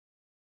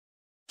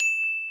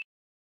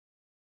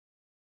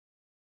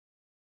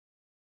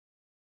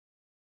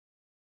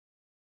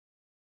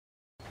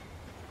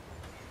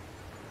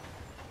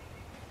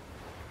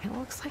It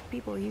looks like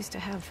people used to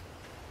have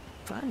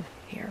fun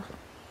here.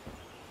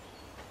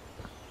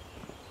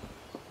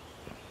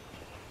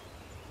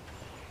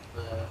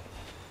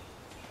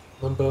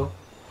 Limbo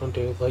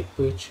under Light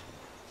Bridge.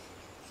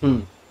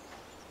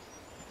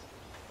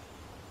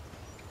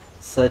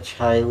 Such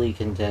highly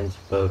condensed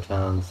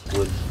photons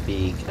would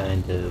be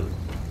kind of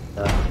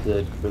not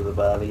good for the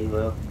body,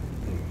 though.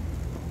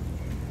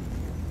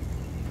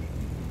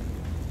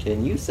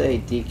 Can you say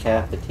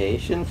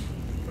decapitation?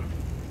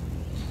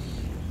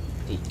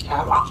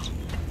 Decapitation.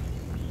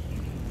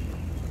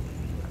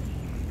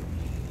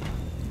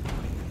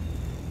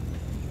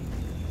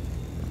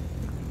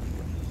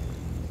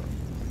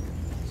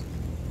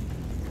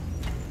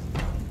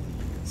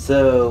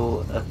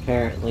 So,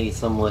 apparently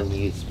someone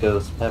used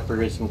ghost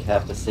peppers and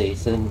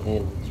capsaicin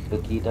in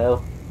cookie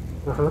dough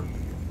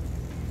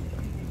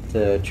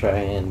to try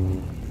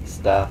and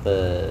stop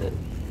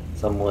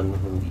someone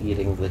from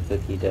eating the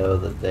cookie dough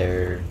that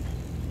they're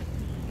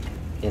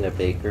in a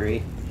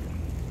bakery.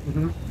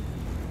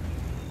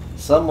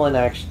 Someone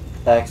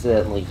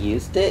accidentally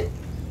used it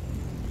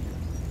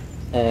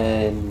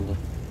and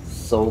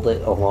sold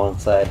it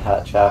alongside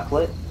hot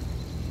chocolate.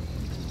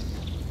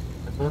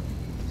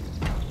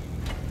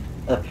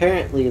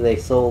 Apparently they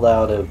sold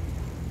out of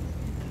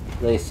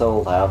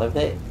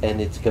it,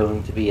 and it's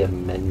going to be a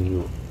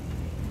menu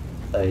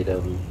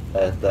item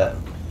at that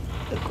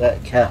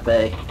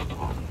cafe.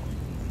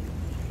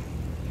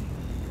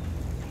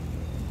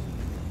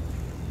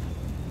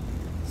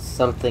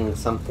 Something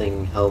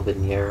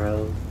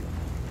habanero.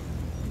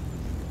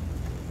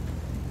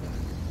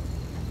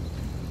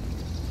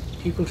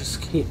 People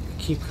just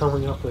keep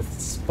coming up with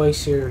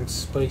spicier and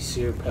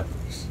spicier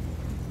peppers.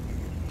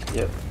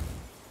 Yep.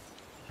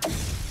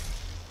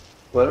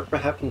 Whatever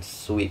happened to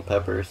sweet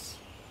peppers?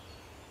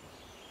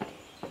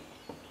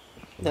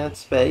 Not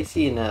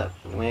spicy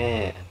enough.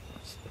 Meh.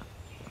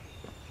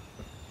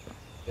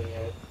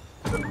 Yeah.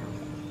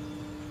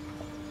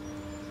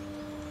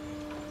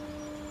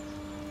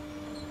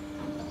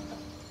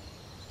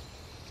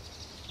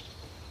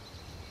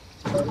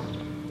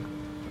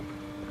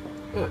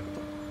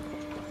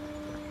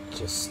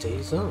 Just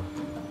stays on.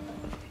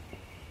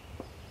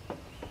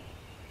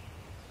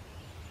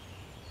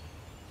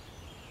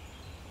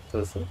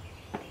 Does it?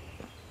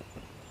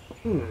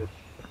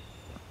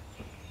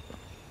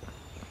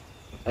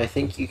 I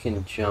think you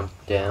can jump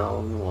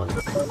down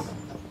once.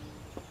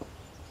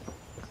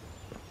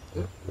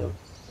 Nope,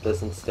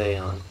 doesn't stay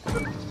on.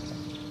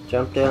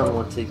 Jump down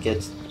once it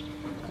gets.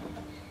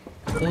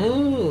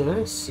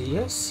 I see.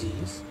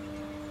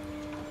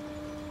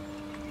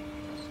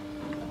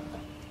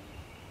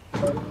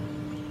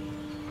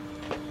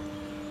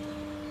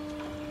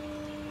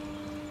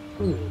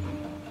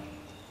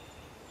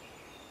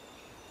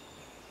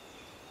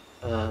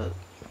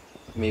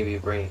 Maybe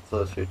bring it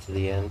closer to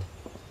the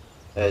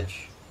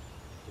edge.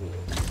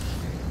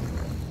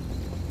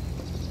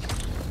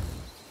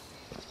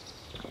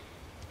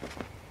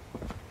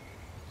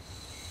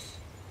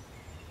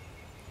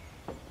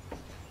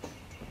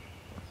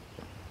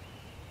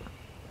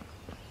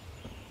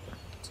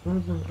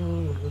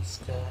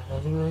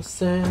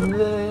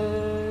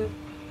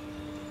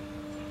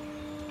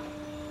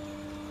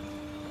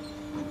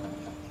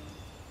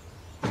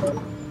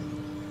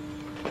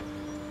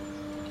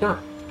 Yeah.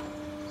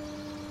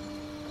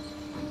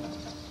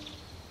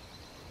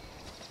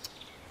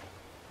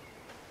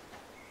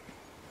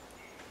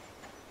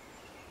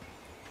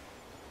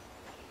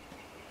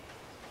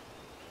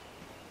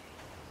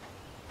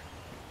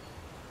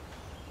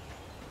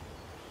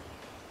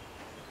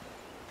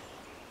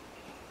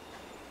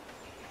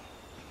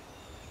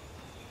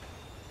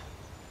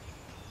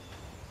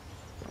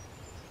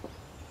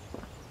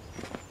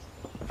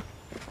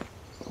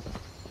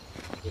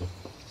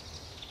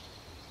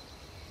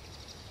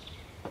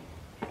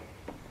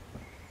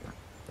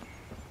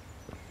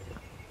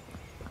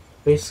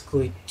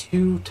 Basically,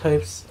 two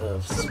types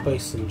of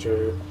spice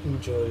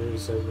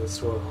enjoyers in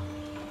this world.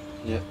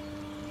 Yep.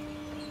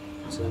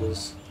 So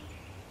there's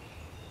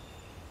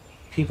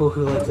people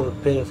who like a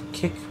bit of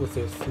kick with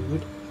their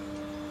food.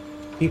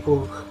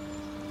 People...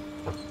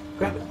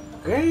 Grab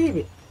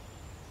it!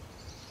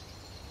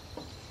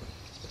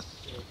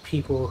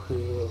 People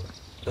who...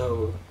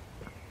 Oh...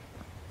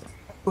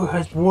 Who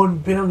has 1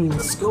 billion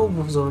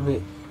Scovilles on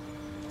it.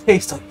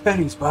 Tastes like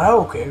pennies, but I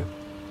don't care.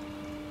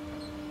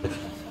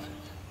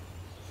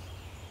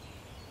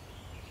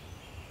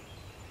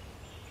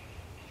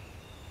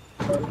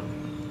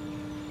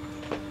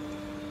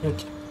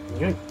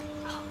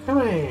 Come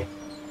on.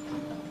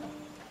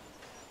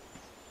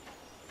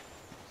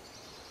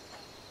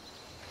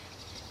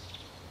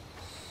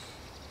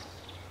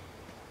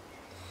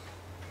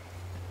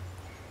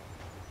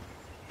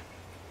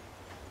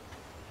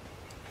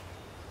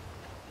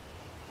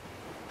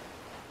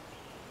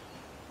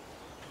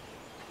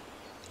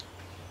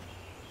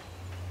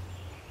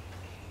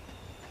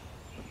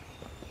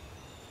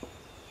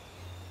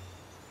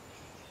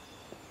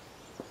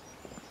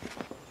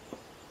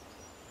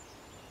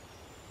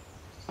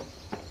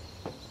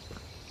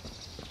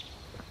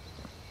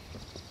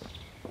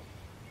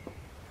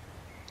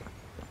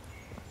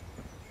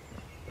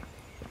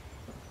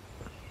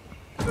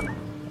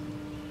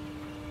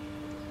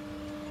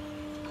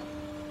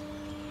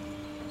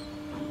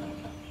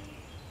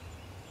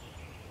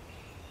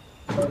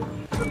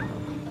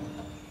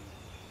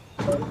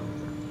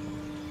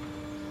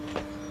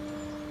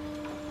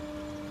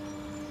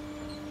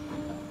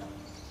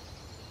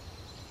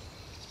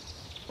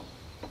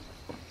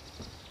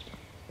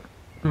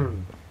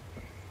 Hmm.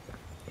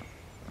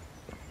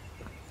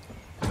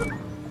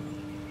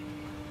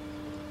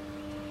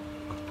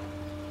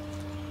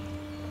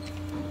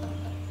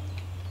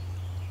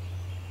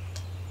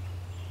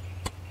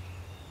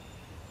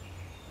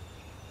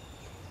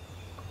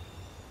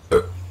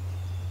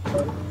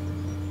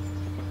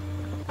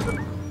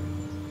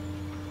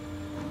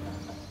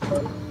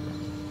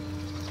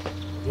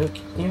 Yuck.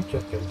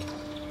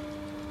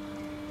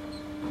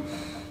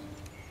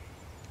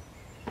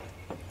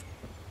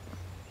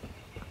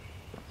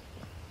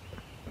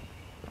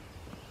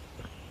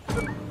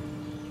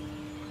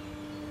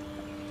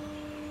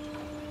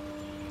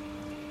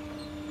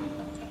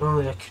 If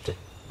only I could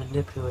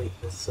manipulate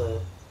this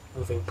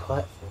moving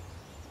platform.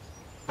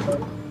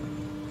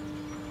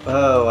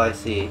 Oh, I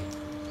see.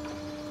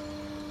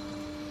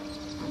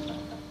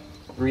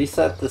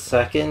 Reset the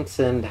seconds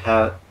and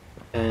have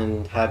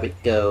it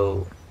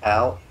go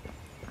out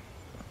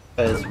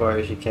as far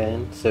as you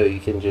can, so you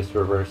can just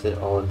reverse it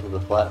onto the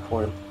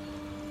platform.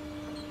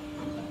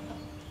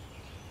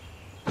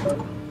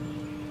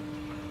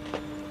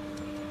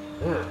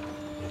 Ah,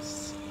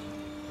 yes.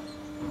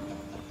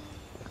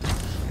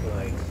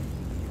 Like...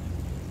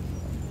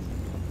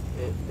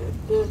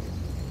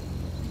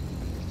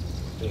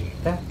 Bring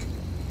it back.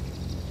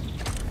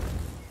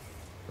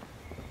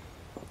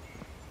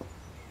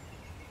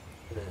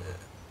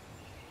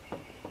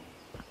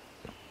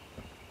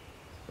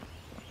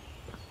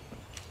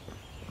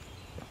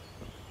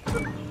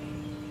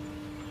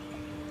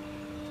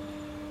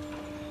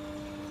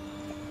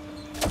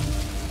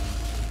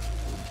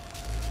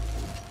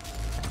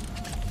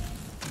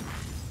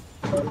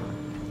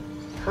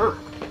 Huh.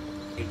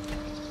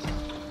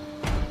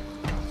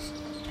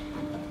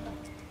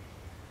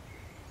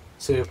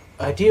 So your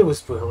idea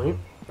was brilliant,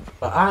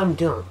 but I'm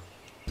done.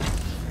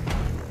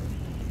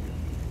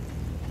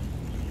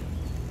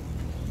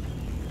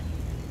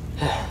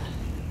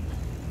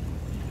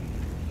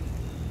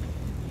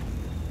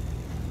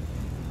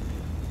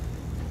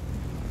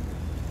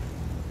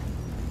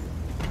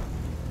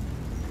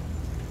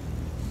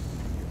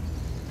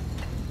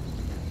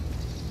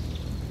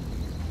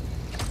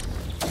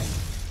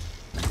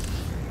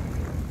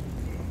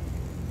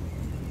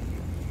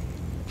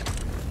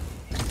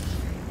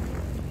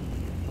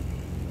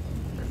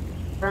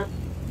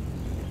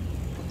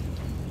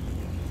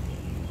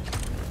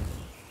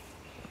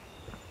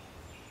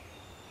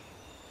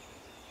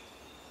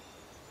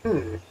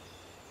 Hmm.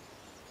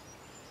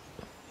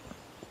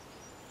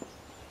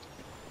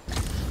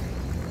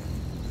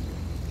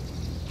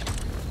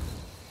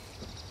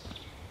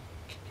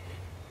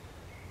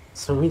 For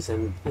some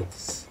reason,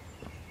 it's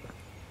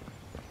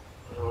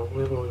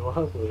wibbly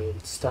wobbly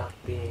and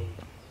stopped being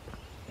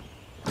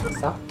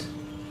stopped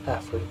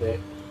halfway there.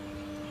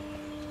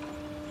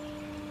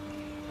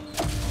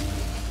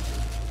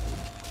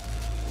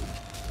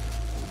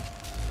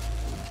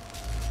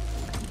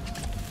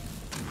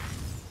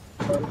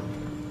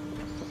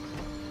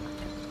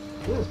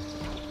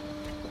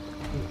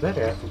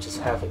 Better, I can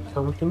just have it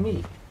come to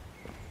me.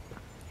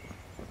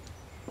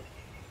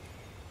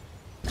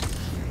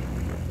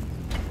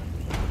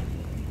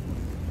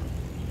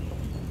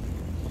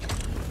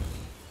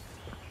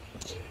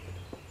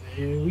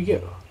 There we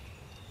go.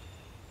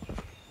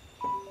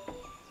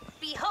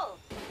 Behold,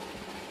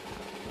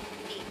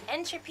 the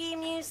Entropy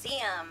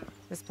Museum.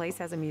 This place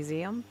has a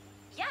museum?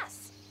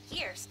 Yes,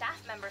 here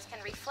staff members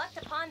can reflect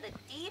upon the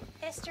deep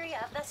history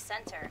of the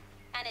center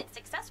and its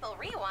successful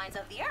rewinds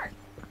of the Earth.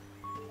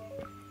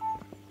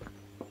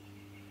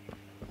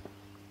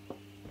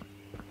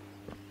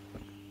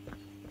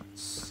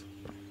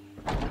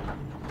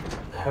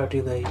 How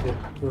do they even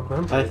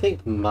remember? I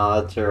think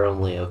mods are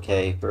only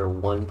okay for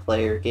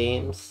one-player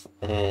games,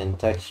 and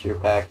texture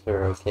packs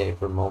are okay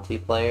for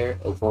multiplayer,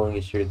 as long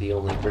as you're the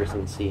only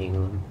person seeing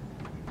them.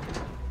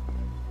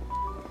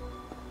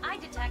 I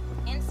detect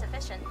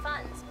insufficient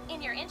funds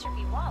in your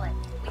Entropy wallet.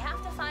 We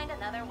have to find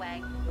another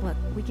way. Look,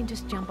 we can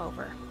just jump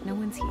over. No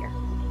one's here.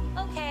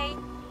 Okay,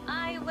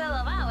 I will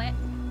allow it.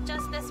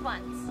 Just this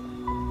once.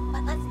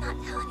 But let's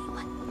not tell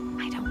anyone.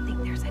 I don't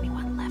think there's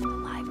anyone left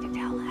alive to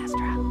tell,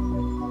 Astra.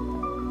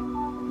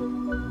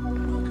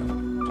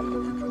 Welcome to the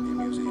Entropy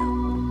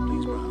Museum.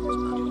 Please browse at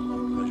your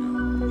own pleasure.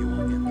 You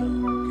are in the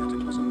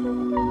Cataclysm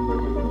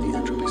Hall. The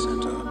Entropy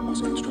Centre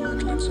was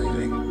instrumental in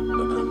saving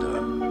the Panda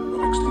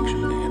from extinction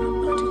in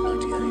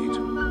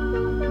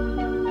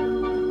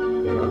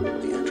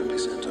 1998. The Entropy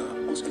Centre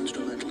was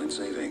instrumental in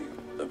saving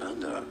the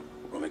Panda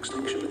from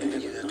extinction in the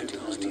year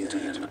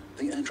 2010.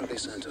 The Entropy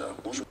Centre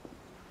was...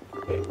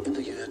 In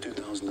the year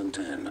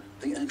 2010,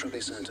 the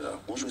Entropy Centre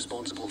was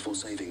responsible for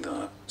saving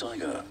the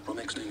tiger from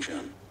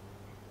extinction.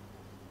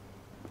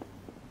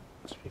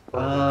 Just like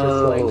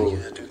Oh. The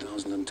year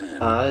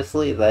 2010.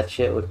 Honestly, that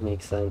shit would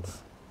make sense.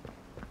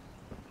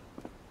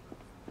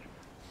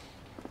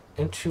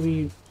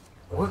 Entropy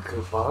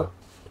worker bot.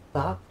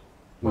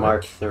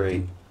 Mark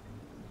 3.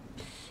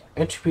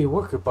 Entropy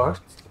worker bots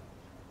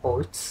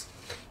are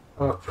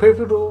a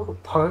pivotal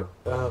part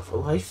of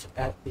life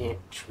at the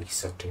Entropy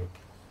Centre.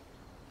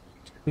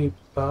 Entropy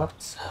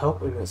bots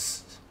help and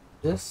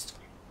assist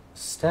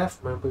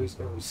staff members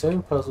in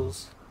resetting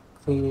puzzles,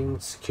 cleaning,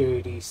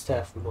 security,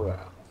 staff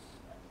morale.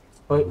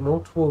 Despite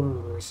multiple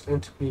rumors,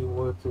 Entropy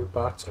worker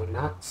bots are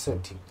not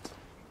sentient.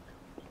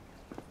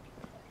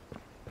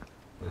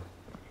 The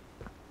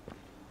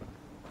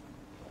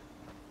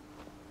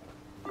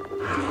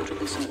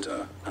Entropy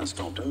Centre has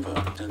stopped over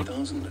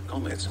 10,000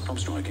 comets from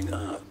striking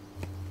Earth.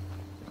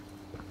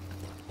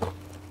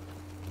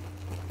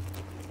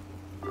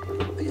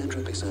 The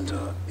Entropy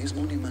Centre is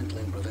monumental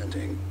in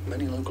preventing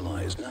many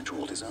localized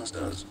natural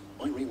disasters.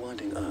 By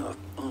rewinding Earth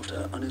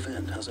after an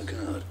event has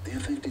occurred, the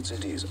affected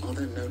cities are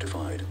then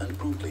notified and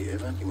promptly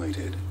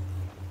evacuated.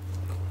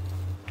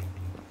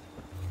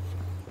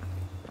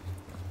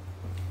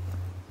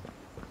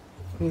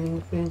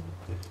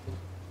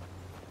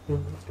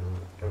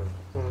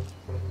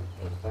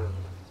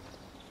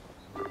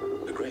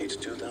 The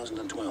great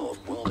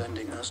 2012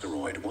 world-ending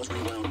asteroid was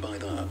rewound by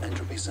the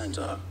Entropy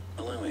Centre,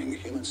 allowing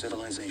human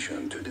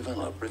civilization to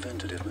develop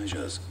preventative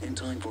measures in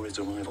time for its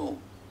arrival.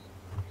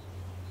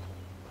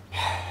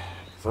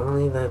 If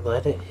only they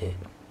let it hit.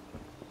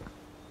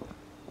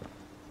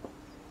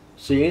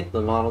 See,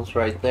 the model's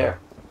right there.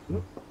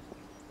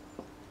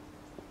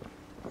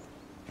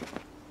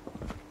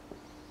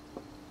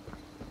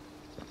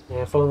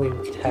 Yeah, if only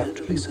we could The have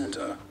Entropy peace.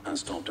 Centre has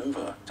stopped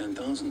over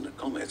 10,000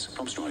 comets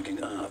from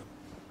striking Earth.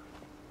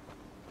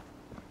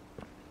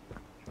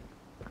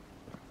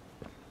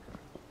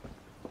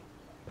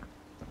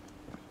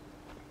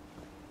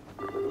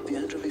 The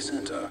Entropy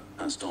Centre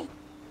has stopped.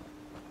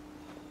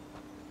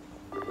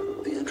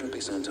 The Entropy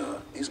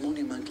Centre is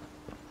monumental.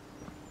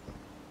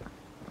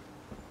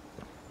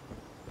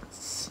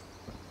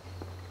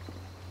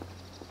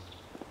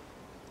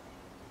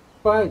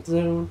 Quiet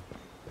zone.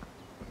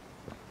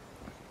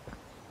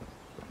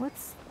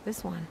 What's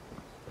this one?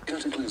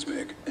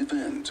 Cataclysmic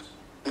event.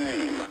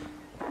 Name.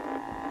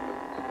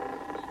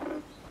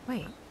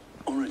 Wait,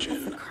 that's the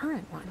Origin.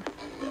 current one.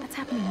 What's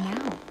happening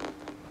now?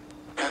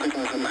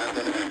 Cataclysm has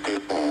been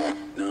active for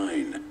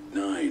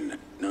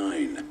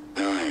 9999.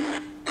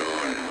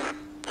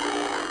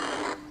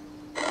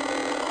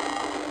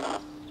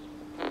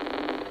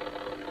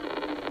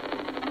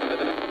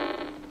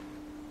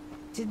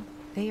 Did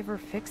they ever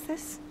fix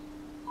this?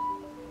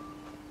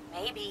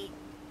 Maybe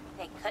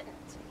they couldn't.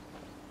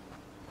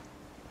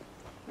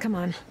 Come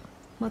on,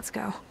 let's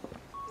go.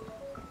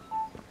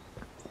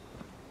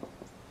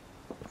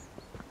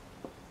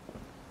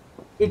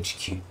 Bridge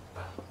cube.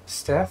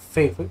 Staff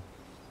favorite.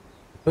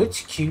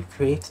 Bridge cube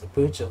creates a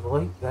bridge of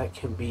light that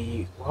can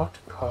be walked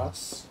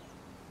across.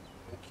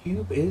 The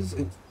cube is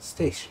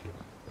stationary.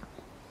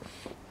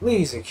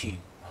 Laser cube.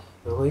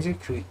 The laser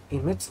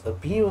emits a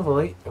beam of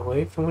light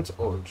away from its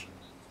origin.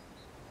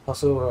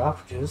 Also, our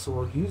operatives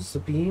will use the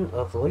beam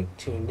of light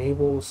to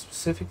enable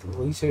specific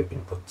laser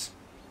inputs.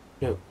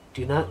 Note,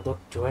 do not look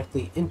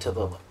directly into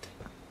the light.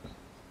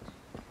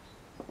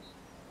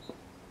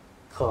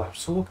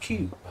 Collapsible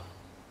cube.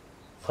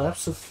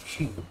 Collapsible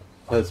cube.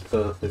 Has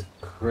both a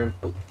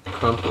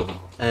crumpled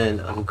and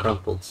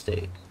uncrumpled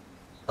state.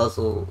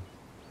 Puzzle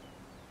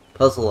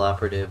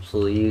operatives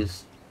will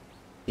use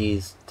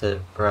these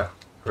to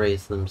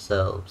raise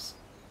themselves,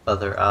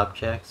 other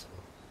objects,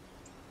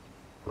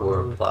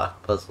 or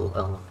block puzzle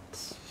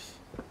elements.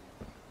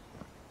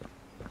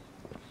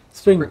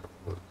 Springboard.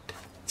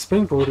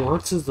 Springboard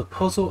launches the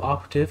puzzle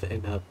operative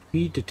in a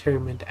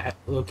predetermined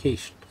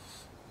location.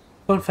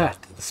 Fun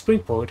fact, the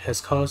springboard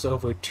has caused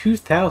over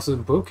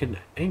 2,000 broken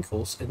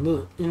ankles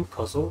in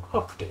puzzle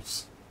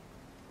operatives.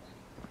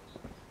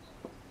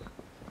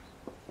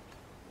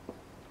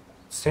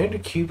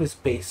 Standard cube is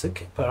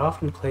basic, but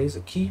often plays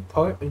a key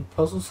part in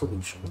puzzle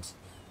solutions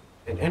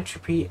and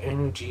entropy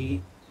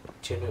energy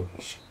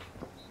generation.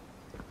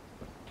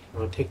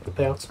 Want to take the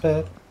bounce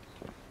pad?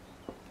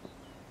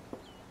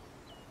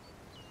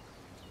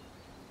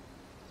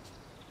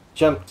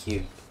 Jump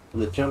cube.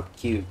 The jump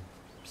cube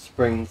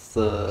springs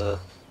the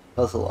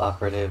puzzle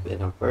operative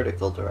in a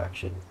vertical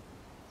direction.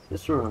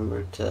 Just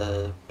remember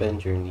to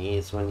bend your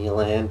knees when you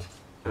land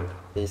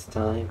this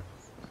time.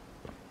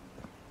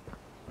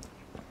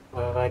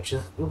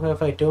 What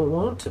if I don't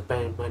want to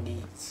bend my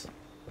knees?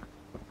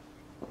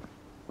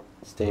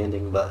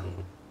 Standing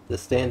button. The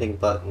standing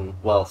button,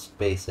 whilst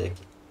basic,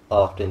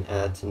 often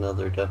adds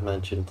another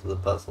dimension to the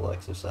puzzle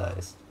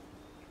exercise.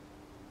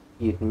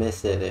 You'd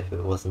miss it if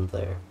it wasn't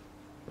there.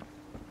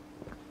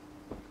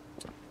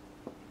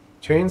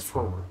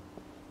 Transformer.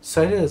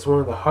 Cited as one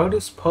of the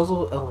hardest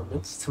puzzle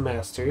elements to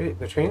master,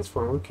 the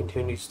Transformer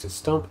continues to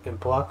stump and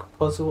block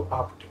puzzle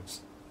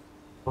operatives.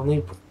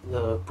 Only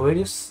the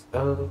brightest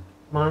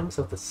minds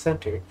of the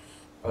center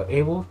are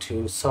able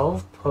to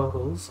solve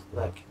puzzles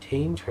that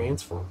contain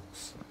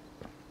Transformers.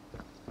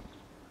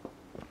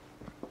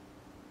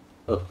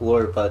 A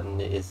floor button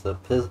is a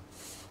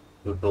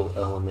pivotal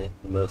element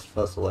in most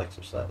puzzle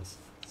exercises.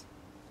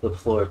 The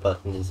floor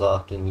button is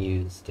often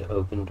used to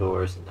open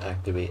doors and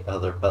activate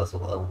other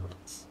puzzle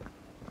elements.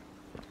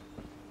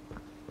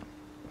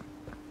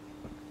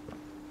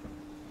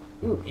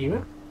 Ooh,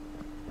 email?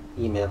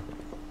 Email.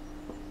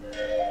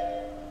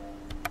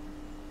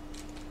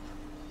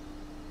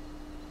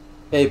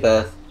 Hey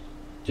Beth,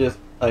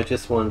 I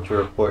just wanted to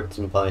report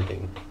some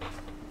findings.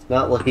 It's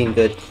not looking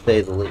good to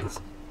say the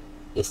least.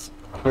 This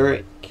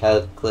current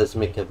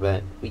cataclysmic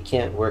event, we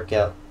can't work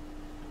out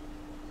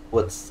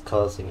what's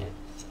causing it.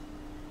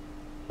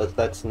 But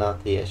that's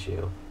not the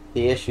issue.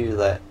 The issue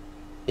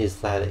is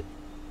that it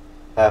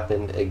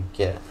happened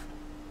again.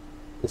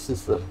 This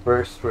is the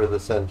first for the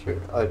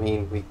center. I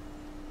mean, we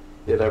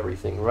did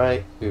everything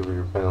right, we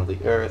refound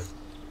the Earth,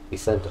 we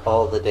sent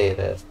all the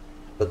data,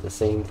 but the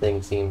same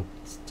thing seems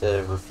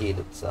to repeat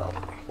itself,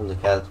 and the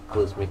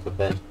cataclysmic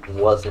event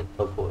wasn't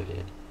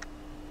avoided.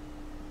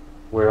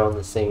 We're on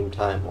the same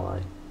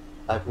timeline.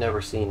 I've never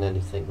seen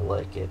anything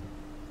like it.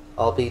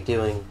 I'll be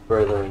doing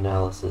further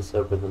analysis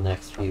over the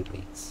next few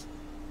weeks.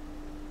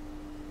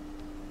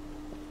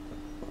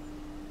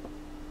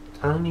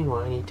 Tiny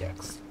whiny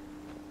text.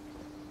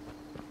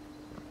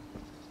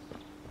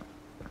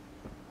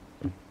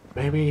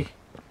 Maybe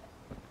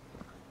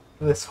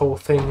this whole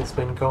thing has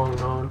been going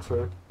on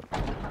for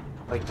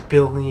like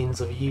billions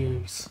of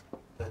years.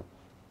 That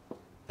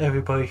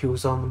everybody who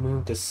was on the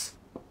moon just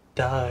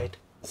died.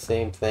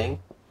 Same thing?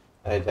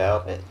 I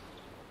doubt it.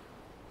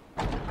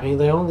 I mean,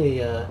 they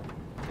only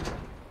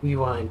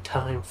rewind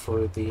time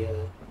for the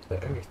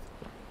Earth.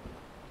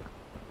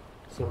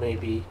 So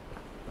maybe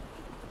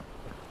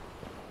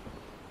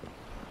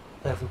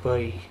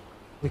everybody,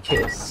 the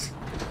kids,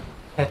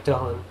 kept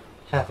on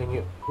having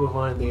it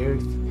rewind the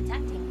Earth.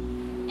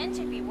 Detecting.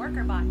 Entropy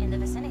worker bot in the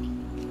vicinity.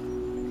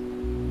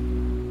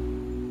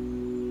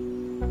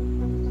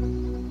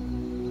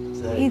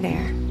 Is that Hey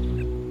there.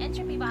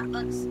 Entropy bot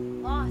looks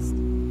lost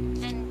and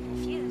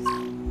confused.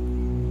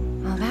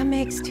 Well, that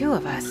makes two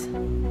of us.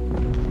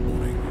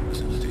 Warning,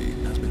 facility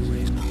has been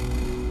raised.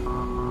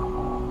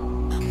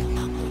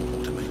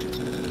 Automated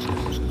systems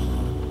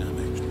are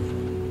damaged.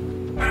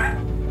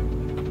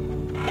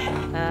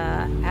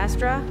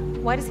 Astra?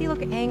 Why does he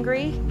look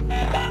angry?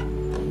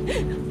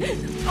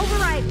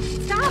 Override!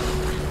 Stop!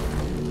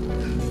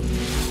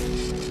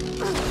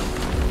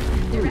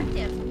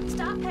 Directive.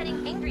 Stop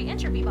petting angry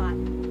entropy bot.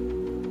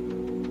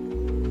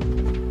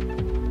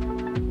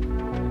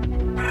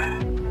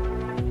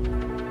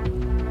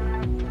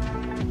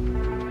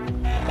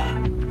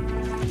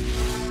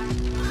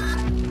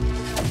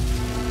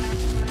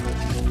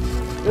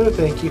 No,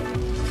 thank you.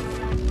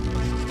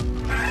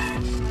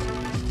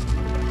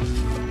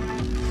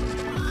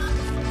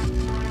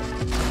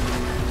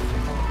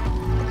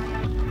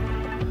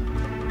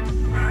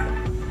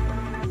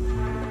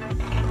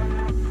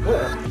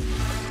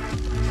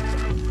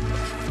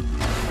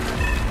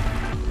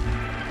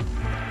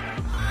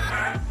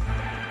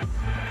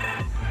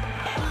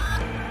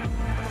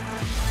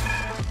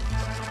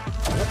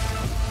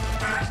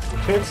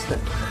 Can't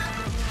stand.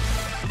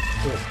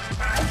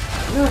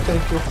 No,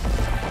 thank you.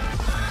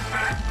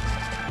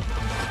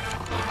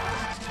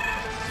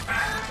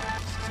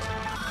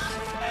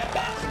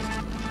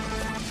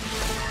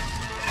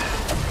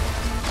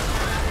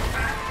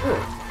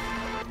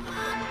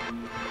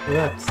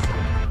 That's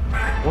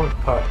one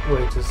part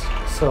way to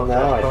solve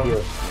Now that I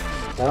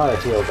problem.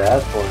 feel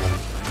bad for him.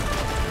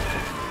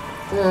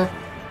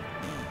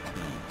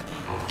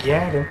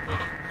 Get him.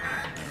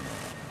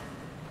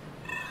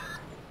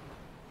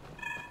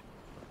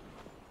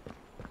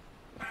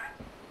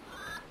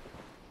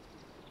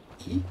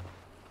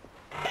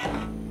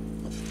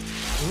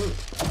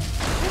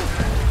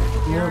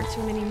 There No. aren't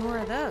too many more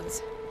of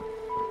those.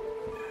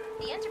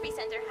 The Entropy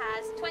Center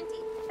has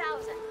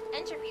 20,000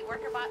 entropy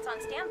worker bots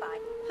on standby.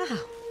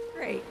 Oh,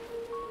 great.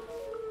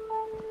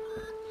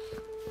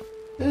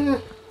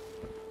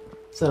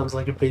 Sounds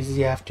like a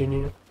busy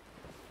afternoon.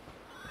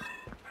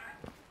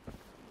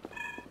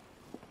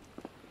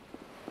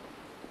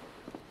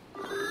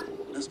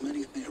 As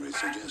many theories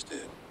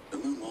suggested, the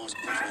moon was,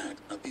 in fact,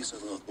 a piece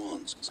of Earth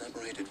once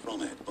separated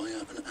from it via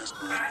an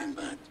asteroid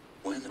impact.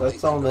 When That's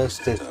the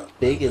almost Entropy as Centre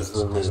big as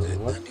the tested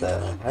moon. What their the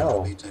newfound hell?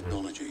 entropy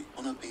technology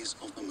on a piece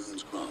of the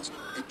moon's crust,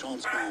 it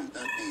transformed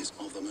that piece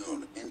of the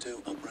moon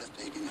into a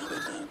breathtaking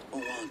habitat for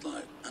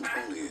wildlife and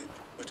foliage,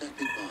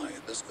 protected by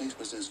the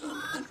space-resistant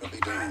Entropy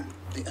Dome.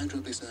 The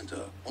Entropy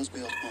Centre was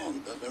built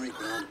on the very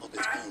ground of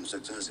its own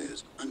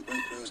successes and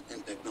breakthroughs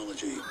in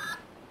technology.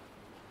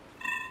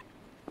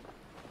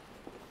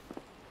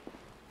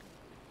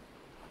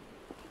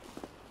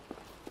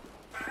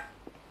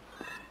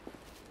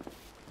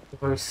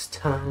 First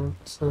time,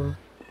 so.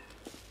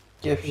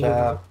 Gift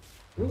shop,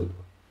 Ooh.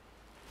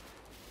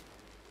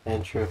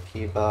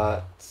 entropy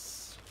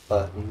bots,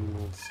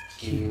 buttons,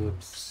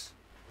 cubes.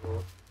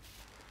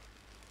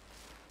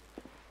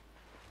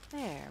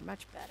 There,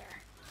 much better.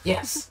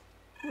 Yes.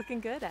 Looking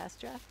good,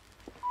 Astra.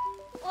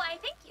 Why,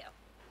 thank you.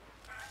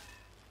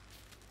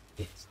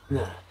 Yes.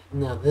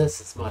 No,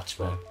 this is much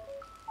better.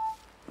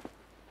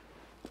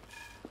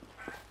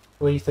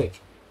 What do you think?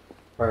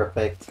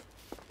 Perfect.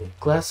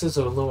 Glasses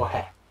or a little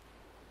hat?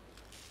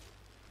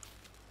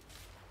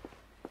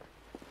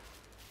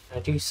 I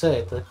do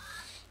say the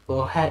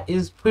little hat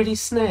is pretty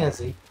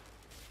snazzy.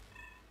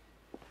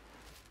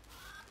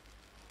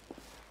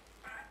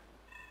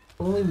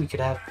 Only we could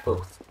have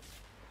both.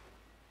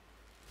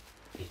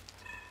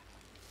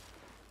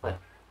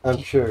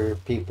 I'm sure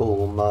people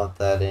will mod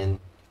that in.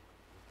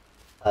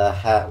 A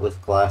hat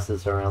with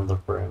glasses around the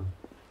brim.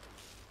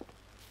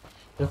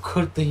 Now,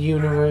 could the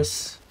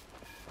universe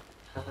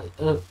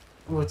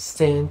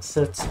withstand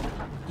such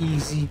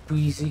easy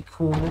breezy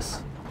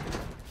coolness?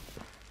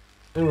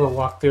 I'm gonna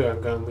walk through.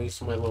 I'm gonna leave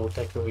my little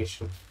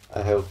decoration.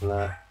 I hope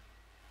not.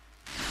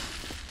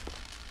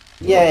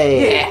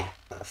 Yay! Yeah!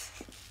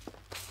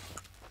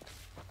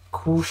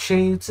 Cool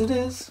shades it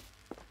is.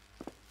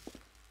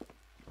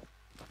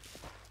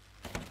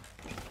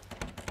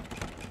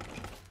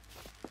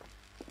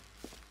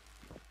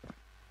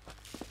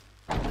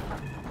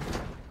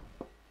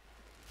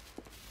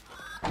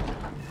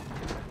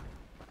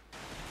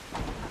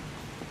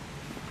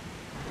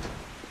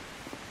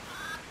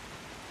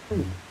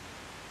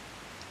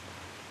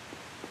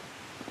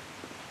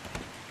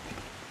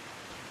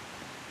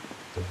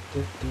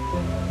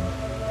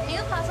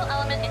 New puzzle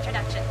element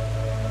introduction.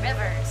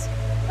 Rivers.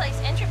 Place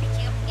entropy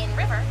cube in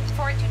river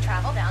for it to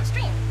travel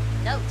downstream.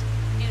 Note,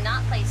 do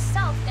not place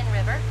self in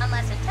river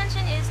unless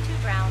intention is to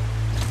drown.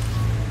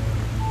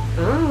 I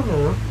don't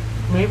know.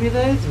 Maybe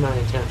that is my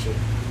intention.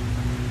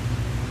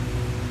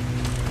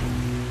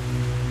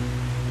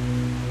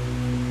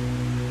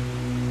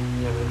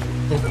 You ever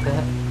think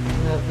about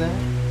that?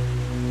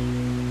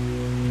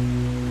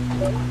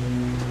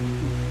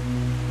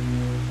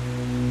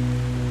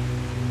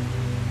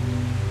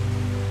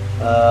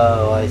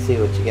 Oh, I see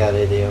what you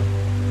gotta do.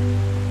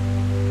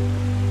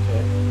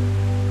 Okay.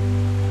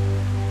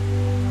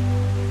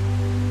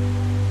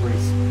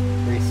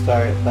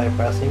 Restart by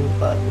pressing the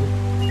button.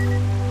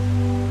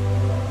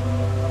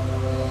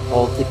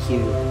 Hold the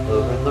cube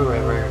over the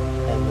river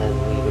and then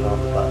leave it on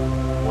the button.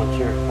 Once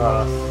you're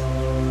across,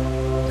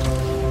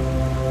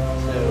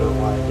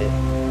 rewind it.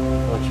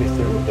 Once you're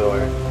through the door,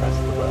 press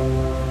the button.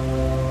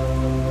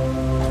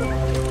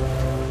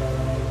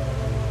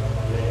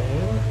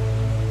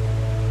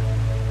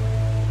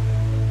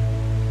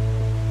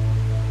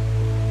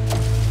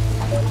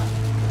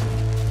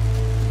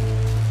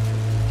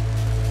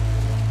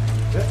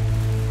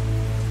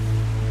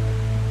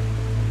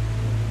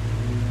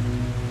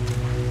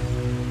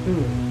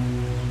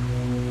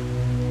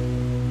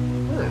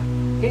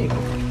 Here you go.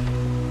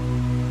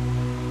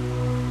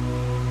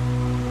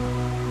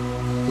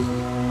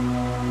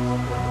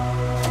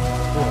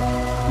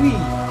 Whee!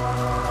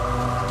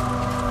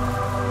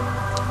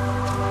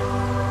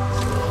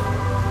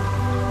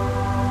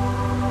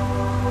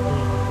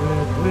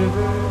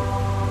 River.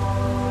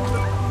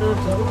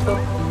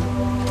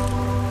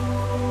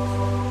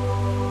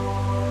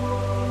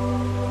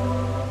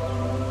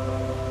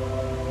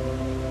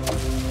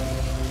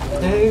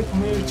 Take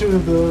me to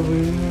the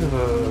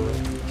river.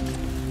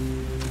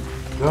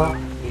 Drop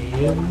me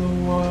in the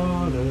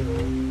water.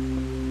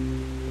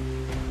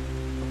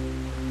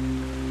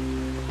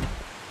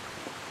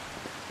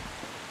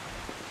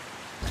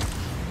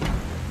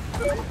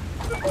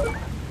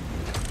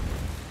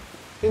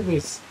 Did we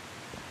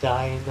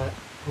die in that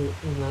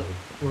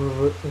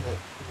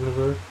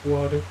river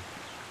water?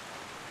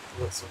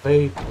 Looks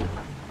very blue.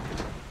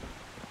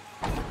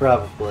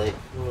 Probably. It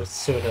was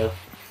sort of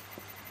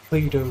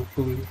Play-Doh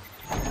blue.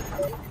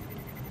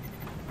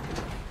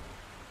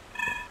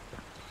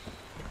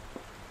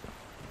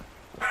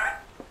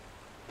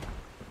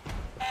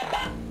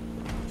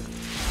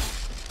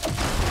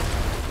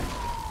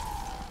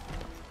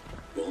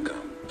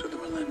 Welcome to the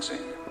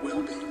relaxing,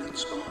 well-being and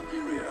spa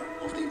area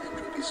of the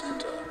Entropy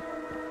Centre.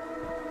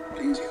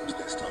 Please use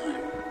this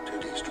time to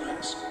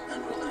de-stress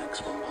and relax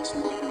from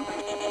hustle and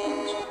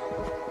patience.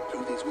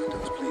 Through these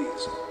windows,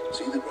 please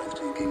see the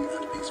breathtaking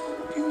and peaceful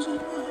views on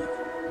Earth.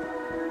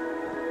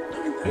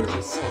 Knowing that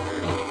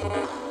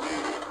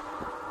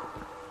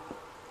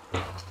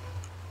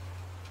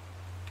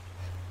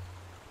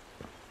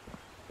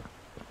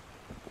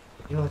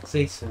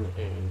Relaxation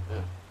and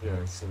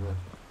relaxing.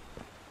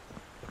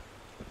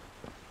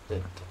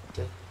 Wait.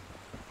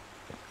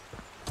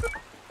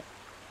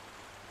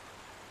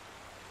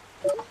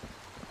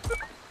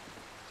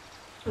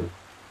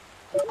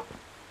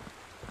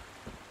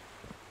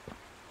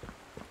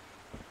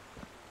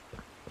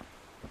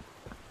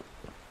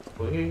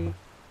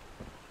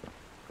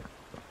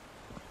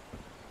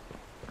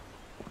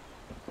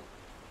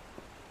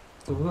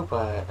 The group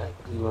I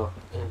grew up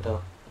and I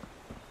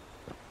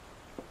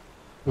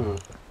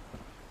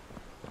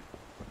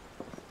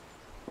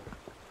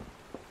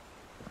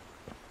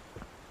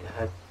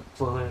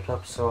blew it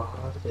up so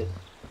hard it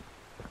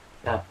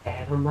got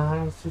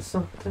atomized or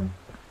something.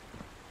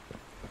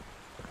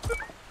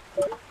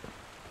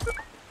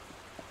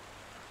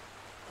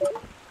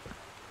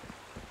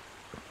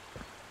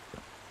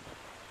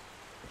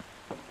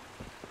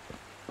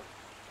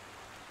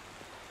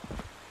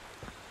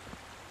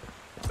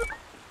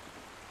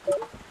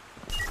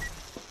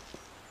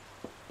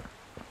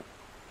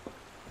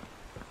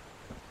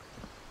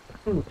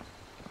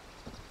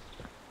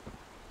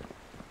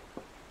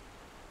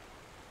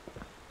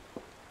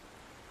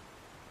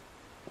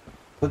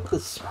 Put the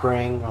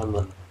spring on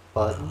the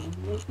button,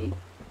 maybe?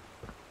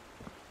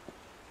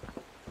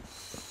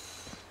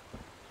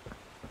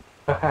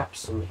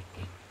 Perhaps, maybe.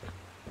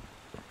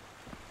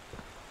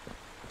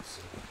 Let's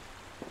see.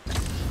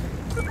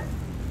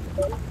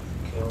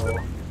 Okay, well,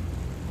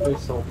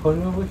 first I'll put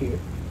it over here.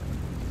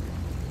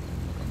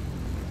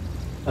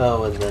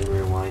 Oh, and then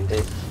rewind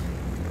it.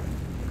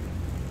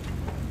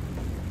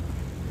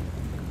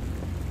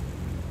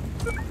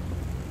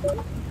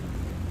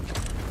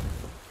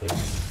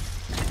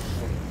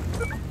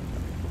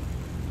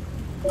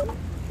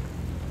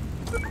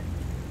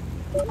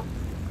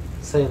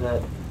 Say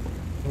that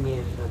I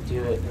needed to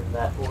do it in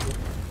that order.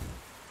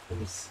 Let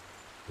me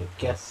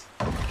guess.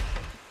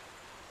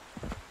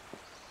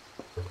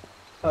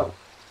 Oh.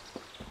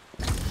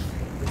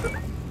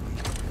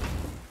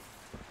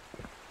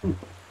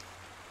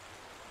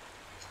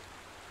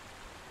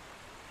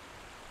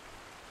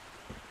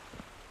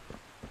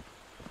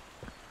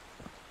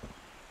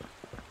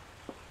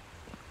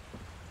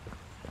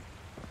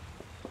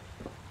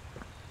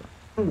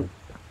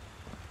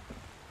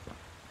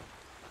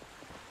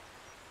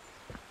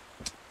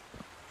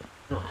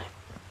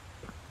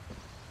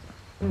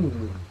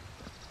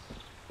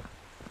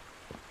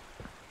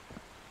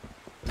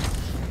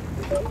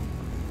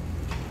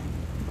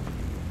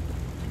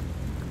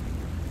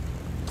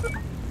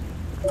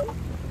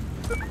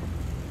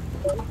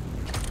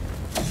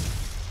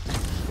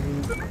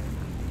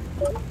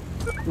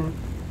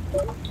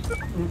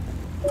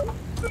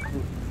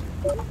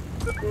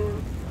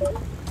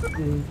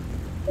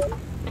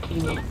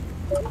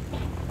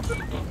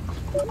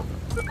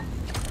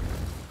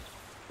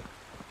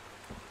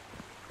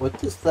 What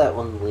does that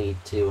one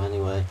lead to,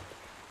 anyway?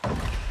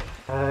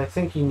 I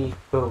think you need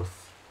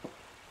both.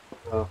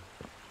 Oh.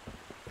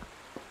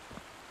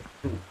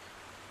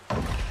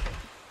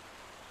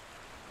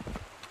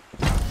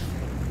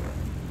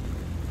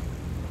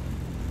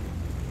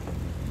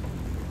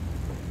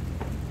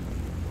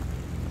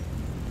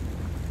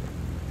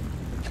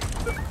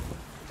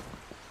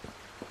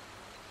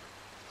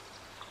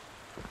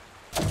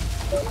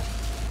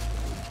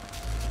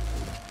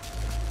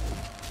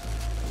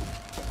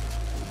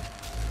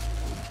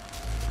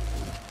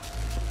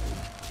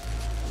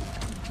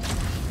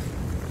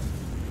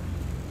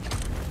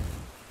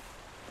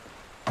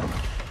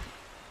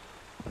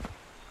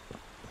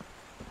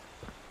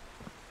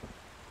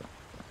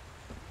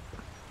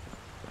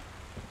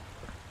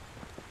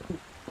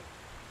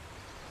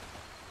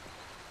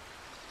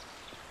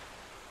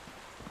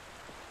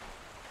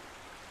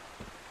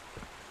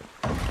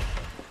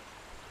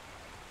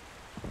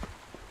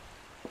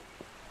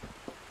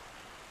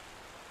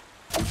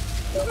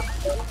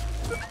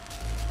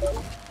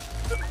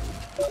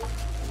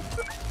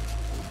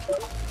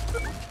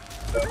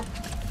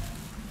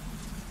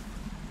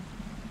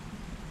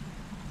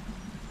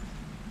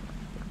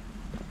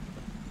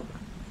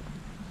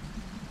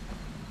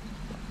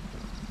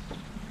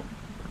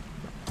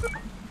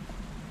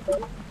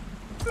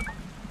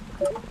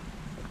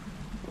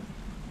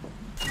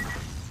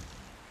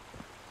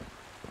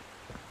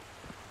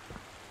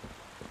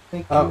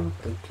 Thank Oh. you.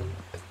 Thank you.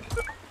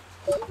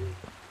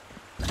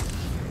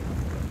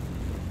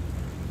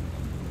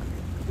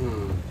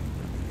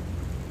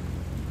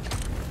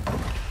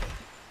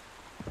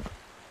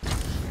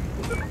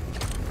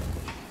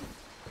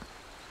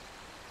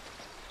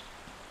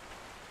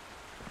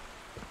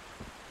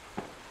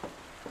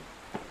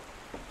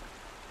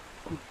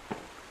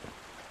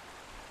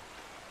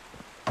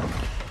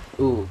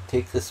 Ooh,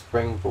 take the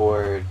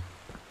springboard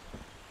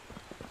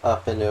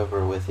up and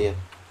over with you.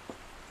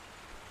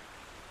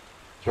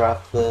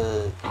 Drop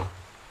the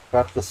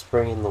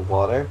spring in the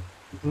water.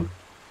 Mm-hmm.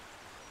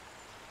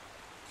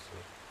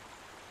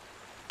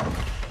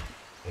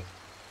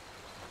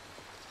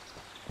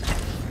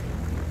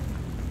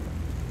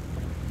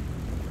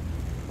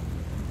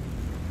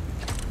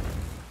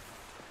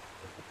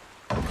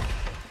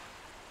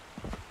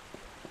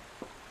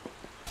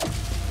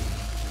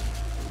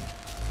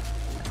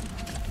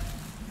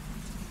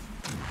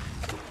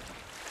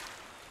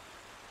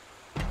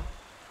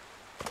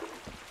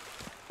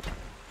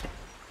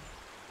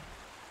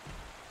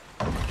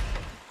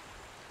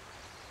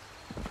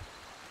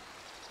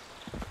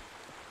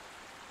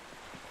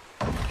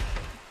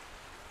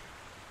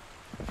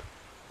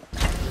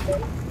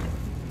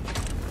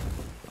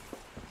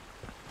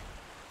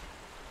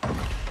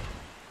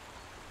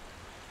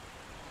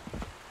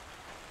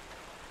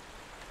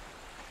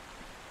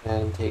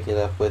 And take it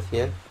up with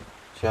you.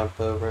 Jump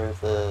over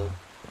the